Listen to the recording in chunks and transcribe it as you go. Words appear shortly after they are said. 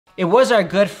It was our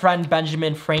good friend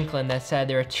Benjamin Franklin that said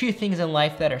there are two things in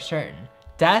life that are certain: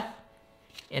 death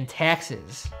and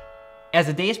taxes. As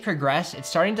the days progress, it's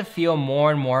starting to feel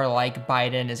more and more like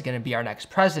Biden is gonna be our next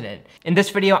president. In this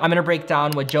video, I'm gonna break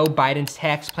down what Joe Biden's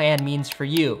tax plan means for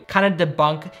you, kind of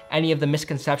debunk any of the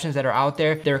misconceptions that are out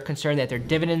there. They're concerned that their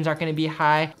dividends aren't gonna be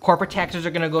high, corporate taxes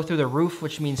are gonna go through the roof,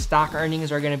 which means stock earnings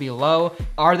are gonna be low.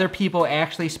 Are there people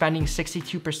actually spending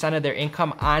 62% of their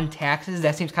income on taxes?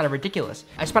 That seems kind of ridiculous.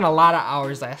 I spent a lot of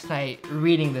hours last night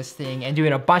reading this thing and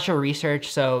doing a bunch of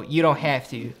research, so you don't have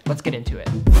to. Let's get into it.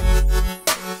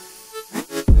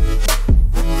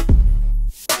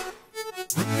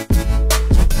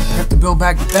 Build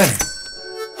back better.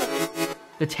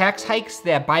 The tax hikes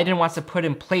that Biden wants to put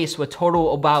in place would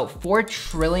total about $4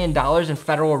 trillion in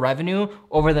federal revenue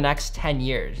over the next 10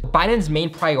 years. Biden's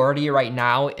main priority right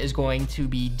now is going to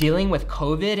be dealing with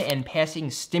COVID and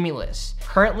passing stimulus.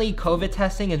 Currently, COVID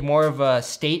testing is more of a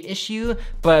state issue,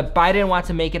 but Biden wants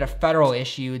to make it a federal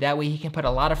issue. That way he can put a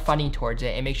lot of funding towards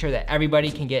it and make sure that everybody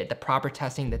can get the proper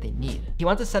testing that they need. He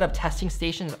wants to set up testing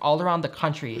stations all around the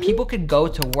country. People could go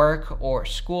to work or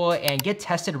school and get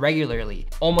tested regularly,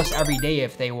 almost every day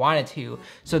if they wanted to.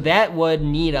 So that would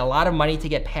need a lot of money to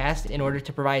get passed in order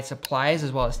to provide supplies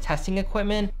as well as testing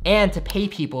equipment and to pay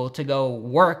people to go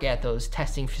work at those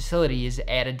testing facilities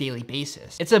at a daily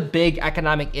basis. It's a big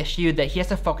economic issue that he has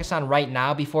to focus on right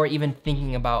now before even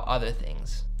thinking about other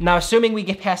things. Now, assuming we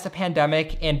get past the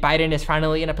pandemic and Biden is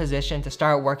finally in a position to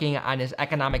start working on his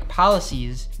economic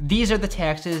policies, these are the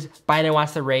taxes Biden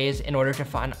wants to raise in order to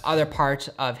fund other parts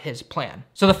of his plan.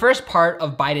 So the first part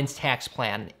of Biden's tax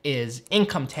plan is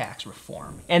income tax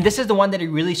reform. And this is the one that he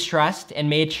really stressed and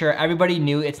made sure everybody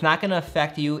knew it's not gonna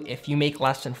affect you if you make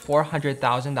less than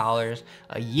 $400,000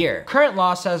 a year. Current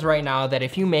law says right now that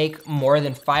if you make more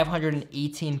than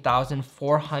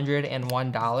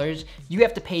 $518,401, you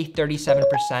have to pay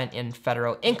 37% in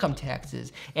federal income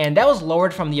taxes. And that was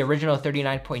lowered from the original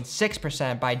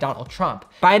 39.6% by Donald Trump.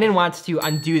 Biden wants to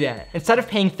undo that. Instead of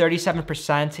paying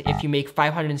 37% if you make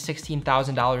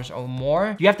 $516,000 or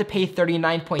more, you have to pay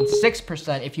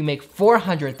 39.6% if you make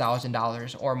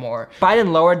 $400,000 or more.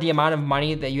 Biden lowered the amount of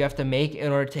money that you have to make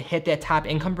in order to hit that top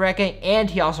income bracket, and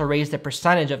he also raised the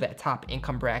percentage of that top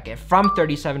income bracket from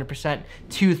 37%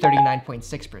 to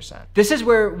 39.6%. This is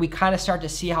where we kind of start to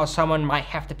see how someone might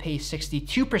have to pay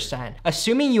 62%.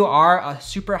 Assuming you are a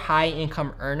super high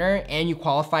income earner and you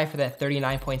qualify for that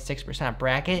 39.6%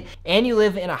 bracket and you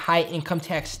live in a high income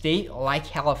tax state like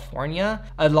California,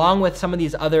 along with some of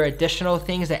these other additional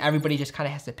things that everybody just kind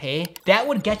of has to pay, that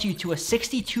would get you to a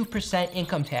 62%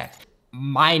 income tax.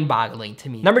 Mind-boggling to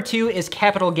me. Number two is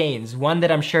capital gains, one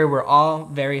that I'm sure we're all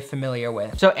very familiar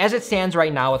with. So as it stands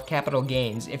right now with capital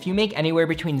gains, if you make anywhere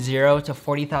between $0 to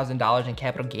 $40,000 in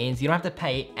capital gains, you don't have to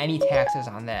pay any taxes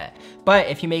on that. But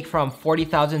if you make from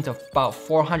 $40,000 to about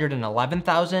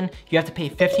 $411,000, you have to pay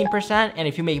 15%. And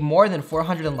if you make more than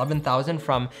 $411,000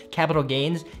 from capital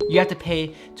gains, you have to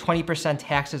pay 20%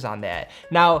 taxes on that.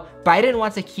 Now, Biden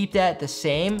wants to keep that the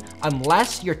same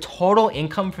unless your total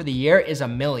income for the year is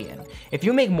 $1 million. If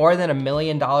you make more than $1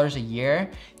 million a year,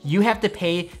 you have to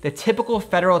pay the typical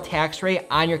federal tax rate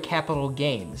on your capital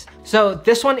gains. So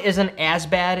this one isn't as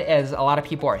bad as a lot of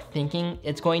people are thinking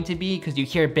it's going to be, because you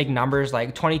hear big numbers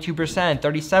like 22%,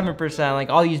 37%, like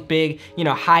all these big,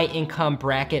 high income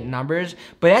bracket numbers,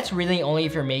 but that's really only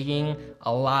if you're making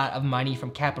a lot of money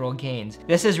from capital gains.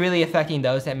 This is really affecting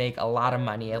those that make a lot of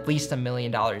money, at least $1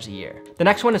 million a year. The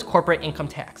next one is corporate income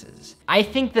taxes. I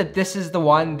think that this is the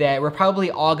one that we're probably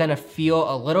all gonna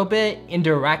feel a little bit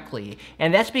indirectly,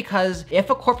 and that's because if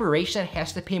a corporation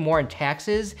has to pay more in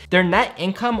taxes, their net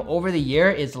income over the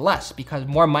year is less because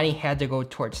more money had to go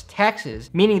towards taxes,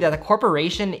 meaning that the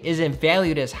corporation isn't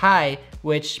valued as high,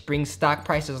 which brings stock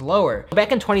prices lower.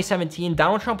 Back in 2017,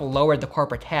 Donald Trump lowered the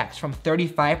corporate tax from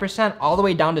 35% all the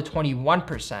way down to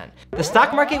 21%. The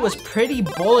stock market was pretty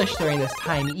bullish during this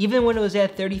time, even when it was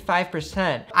at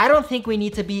 35%. I don't think we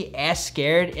need to be as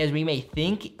scared as we may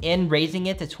think in raising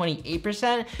it to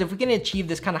 28%. If we can achieve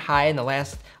this kind of high in the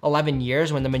last 11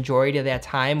 years, when the majority of that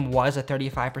time was a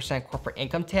 35% corporate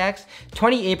income tax,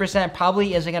 28%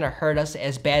 probably isn't gonna hurt us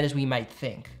as bad as we might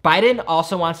think. Biden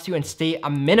also wants to instate a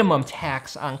minimum tax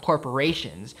tax on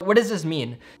corporations. What does this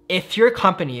mean? If your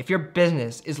company, if your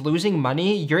business is losing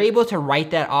money, you're able to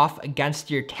write that off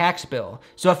against your tax bill.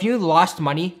 So if you lost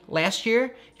money last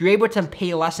year, you're able to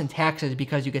pay less in taxes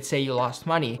because you could say you lost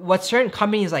money. What certain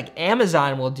companies like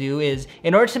Amazon will do is,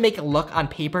 in order to make it look on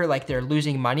paper like they're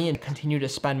losing money and continue to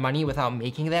spend money without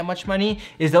making that much money,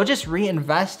 is they'll just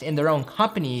reinvest in their own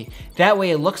company. That way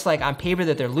it looks like on paper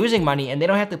that they're losing money and they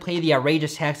don't have to pay the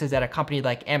outrageous taxes that a company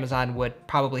like Amazon would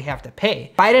probably have to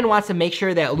pay. Biden wants to make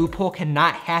sure that loophole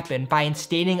cannot happen by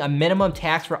instating a minimum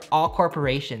tax for all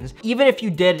corporations. Even if you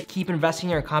did keep investing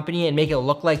in your company and make it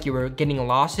look like you were getting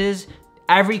losses,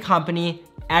 every company,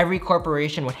 every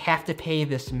corporation would have to pay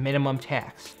this minimum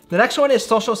tax. The next one is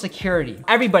Social Security.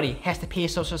 Everybody has to pay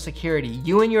Social Security.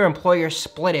 You and your employer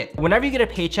split it. Whenever you get a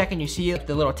paycheck and you see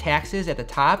the little taxes at the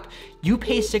top, you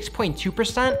pay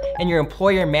 6.2% and your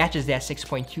employer matches that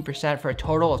 6.2% for a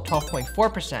total of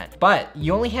 12.4%. But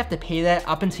you only have to pay that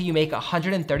up until you make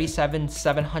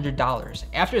 $137,700.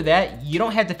 After that, you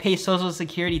don't have to pay Social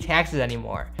Security taxes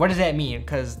anymore. What does that mean?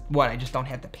 Because what, I just don't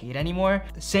have to pay it anymore?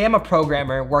 Say I'm a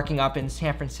programmer working up in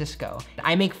San Francisco.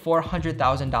 I make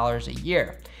 $400,000 a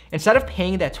year. Instead of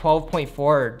paying that 12.4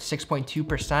 or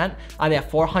 6.2% on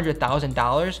that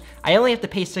 $400,000, I only have to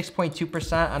pay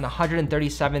 6.2% on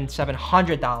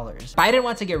 $137,700. Biden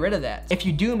wants to get rid of that. If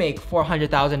you do make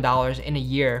 $400,000 in a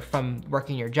year from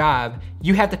working your job,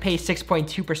 you have to pay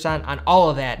 6.2% on all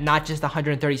of that, not just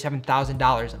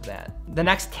 $137,000 of that. The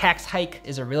next tax hike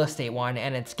is a real estate one,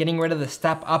 and it's getting rid of the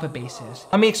step-up basis.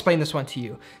 Let me explain this one to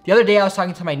you. The other day I was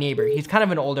talking to my neighbor. He's kind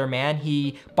of an older man.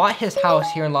 He bought his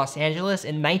house here in Los Angeles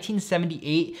in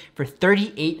 1978 for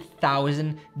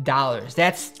 $38,000.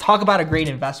 That's, talk about a great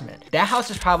investment. That house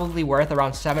is probably worth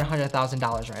around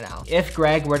 $700,000 right now. If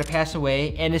Greg were to pass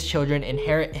away and his children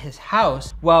inherit his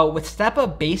house, well, with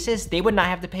step-up basis, they would not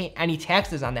have to pay any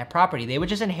taxes on that property. They would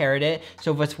just inherit it.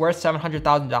 So if it's worth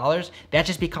 $700,000, that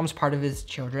just becomes part of his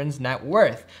children's net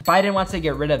worth. Biden wants to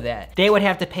get rid of that. They would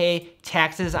have to pay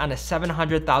taxes on a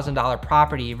 $700,000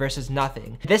 property versus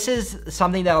nothing. This is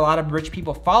something that a lot of rich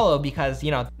people follow because,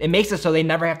 you know, it makes it so they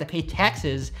never have to pay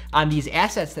taxes on these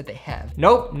assets that they have.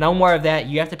 Nope, no more of that.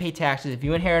 You have to pay taxes. If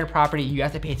you inherit a property, you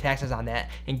have to pay taxes on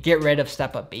that and get rid of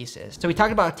step-up basis. So we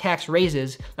talked about tax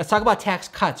raises. Let's talk about tax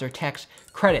cuts or tax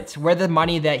credits, where the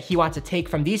money that he wants to take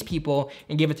from these people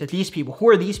and give it to these people. Who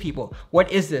are these people? What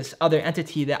is this other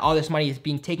entity that all this money is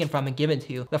being taken from and given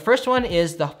to? The first one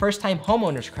is the first-time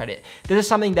homeowners credit. This is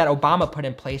something that Obama put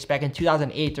in place back in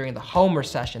 2008 during the home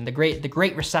recession, the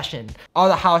Great Recession. All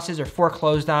the houses are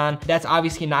foreclosed on. That's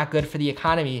obviously not good for the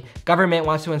economy. Government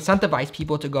wants to incentivize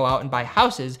people to go out and buy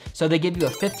houses, so they give you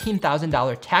a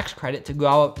 $15,000 tax credit to go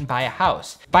out and buy a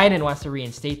house. Biden wants to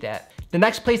reinstate that. The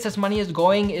next place this money is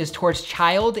going is towards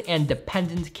child and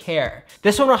dependent care.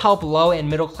 This one will help low and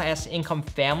middle class income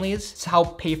families to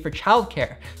help pay for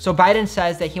childcare. So Biden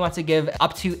says that he wants to give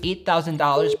up to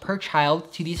 $8,000 per child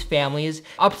to these families,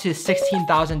 up to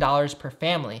 $16,000 per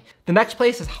family. The next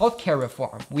place is healthcare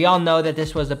reform. We all know that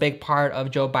this was a big part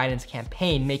of Joe Biden's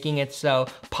campaign, making it so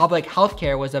public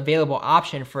healthcare was an available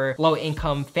option for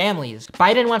low-income families.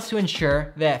 Biden wants to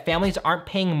ensure that families aren't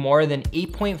paying more than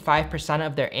 8.5%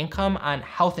 of their income on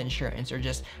health insurance or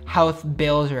just health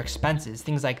bills or expenses,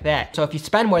 things like that. So if you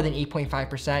spend more than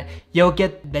 8.5%, you'll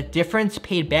get the difference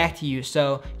paid back to you,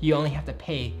 so you only have to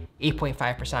pay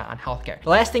 8.5% on healthcare. The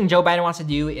last thing Joe Biden wants to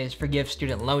do is forgive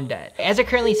student loan debt. As it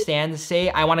currently stands, say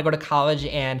I want to go to college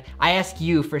and I ask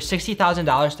you for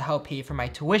 $60,000 to help pay for my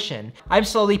tuition. I'm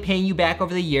slowly paying you back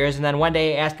over the years, and then one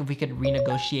day I ask if we could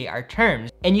renegotiate our terms.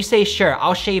 And you say, sure,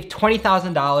 I'll shave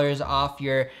 $20,000 off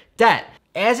your debt.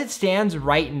 As it stands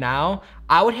right now,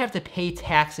 I would have to pay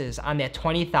taxes on that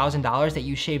 $20,000 that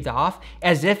you shaved off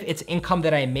as if it's income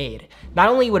that I made. Not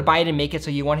only would Biden make it so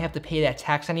you won't have to pay that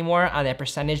tax anymore on that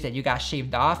percentage that you got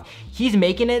shaved off, he's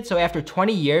making it so after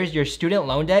 20 years, your student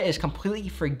loan debt is completely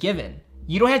forgiven.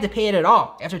 You don't have to pay it at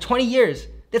all after 20 years.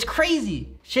 That's crazy.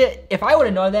 Shit, if I would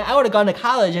have known that, I would have gone to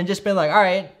college and just been like, all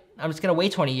right, I'm just gonna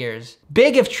wait 20 years.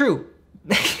 Big if true.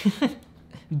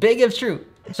 Big if true.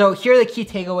 So here are the key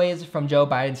takeaways from Joe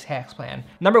Biden's tax plan.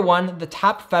 Number one, the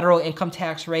top federal income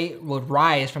tax rate would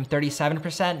rise from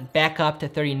 37% back up to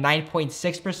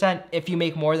 39.6% if you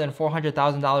make more than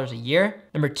 $400,000 a year.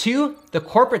 Number two, the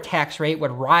corporate tax rate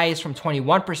would rise from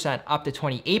 21% up to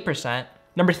 28%.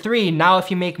 Number three, now if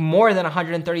you make more than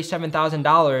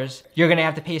 $137,000, you're gonna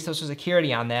have to pay Social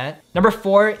Security on that. Number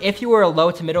four, if you were a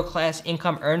low to middle class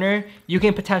income earner, you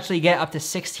can potentially get up to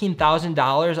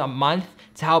 $16,000 a month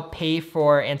to help pay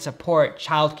for and support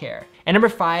childcare. And number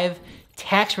five,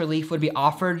 tax relief would be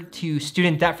offered to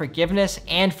student debt forgiveness,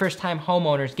 and first-time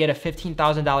homeowners get a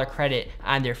 $15,000 credit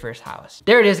on their first house.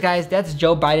 There it is, guys. That's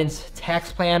Joe Biden's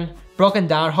tax plan broken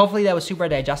down. Hopefully that was super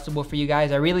digestible for you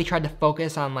guys. I really tried to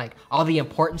focus on like all the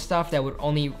important stuff that would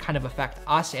only kind of affect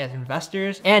us as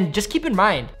investors. And just keep in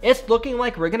mind, it's looking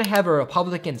like we're gonna have a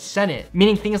Republican Senate,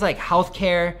 meaning things like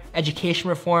healthcare, education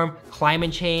reform,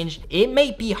 climate change. It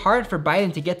may be hard for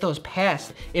Biden to get those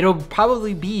passed. It'll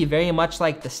probably be very much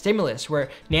like the stimulus, where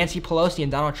Nancy Pelosi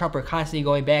and Donald Trump are constantly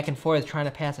going back and forth trying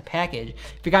to pass a package.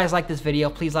 If you guys like this video,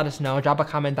 please let us know. Drop a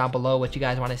comment down below what you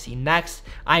guys wanna see next.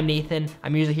 I'm Nathan.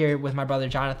 I'm usually here with my brother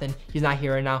Jonathan. He's not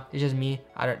here right now. It's just me.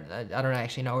 I don't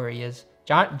actually know where he is.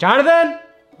 Jonathan!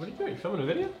 What are you doing? Filming a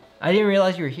video? I didn't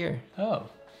realize you were here. Oh.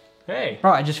 Hey.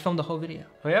 Bro, I just filmed the whole video.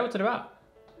 Oh yeah, what's it about?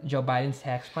 Joe Biden's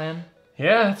tax plan.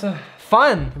 Yeah, it's a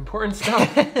fun, important stuff.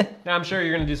 Yeah, I'm sure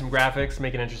you're gonna do some graphics,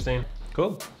 make it interesting.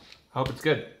 Cool. I hope it's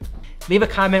good. Leave a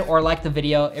comment or like the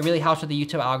video. It really helps with the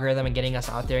YouTube algorithm and getting us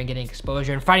out there and getting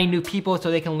exposure and finding new people so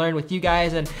they can learn with you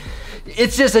guys. And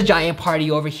it's just a giant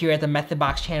party over here at the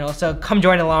Methodbox channel. So come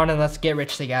join along and let's get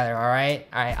rich together, all right?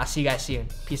 All right, I'll see you guys soon.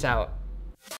 Peace out.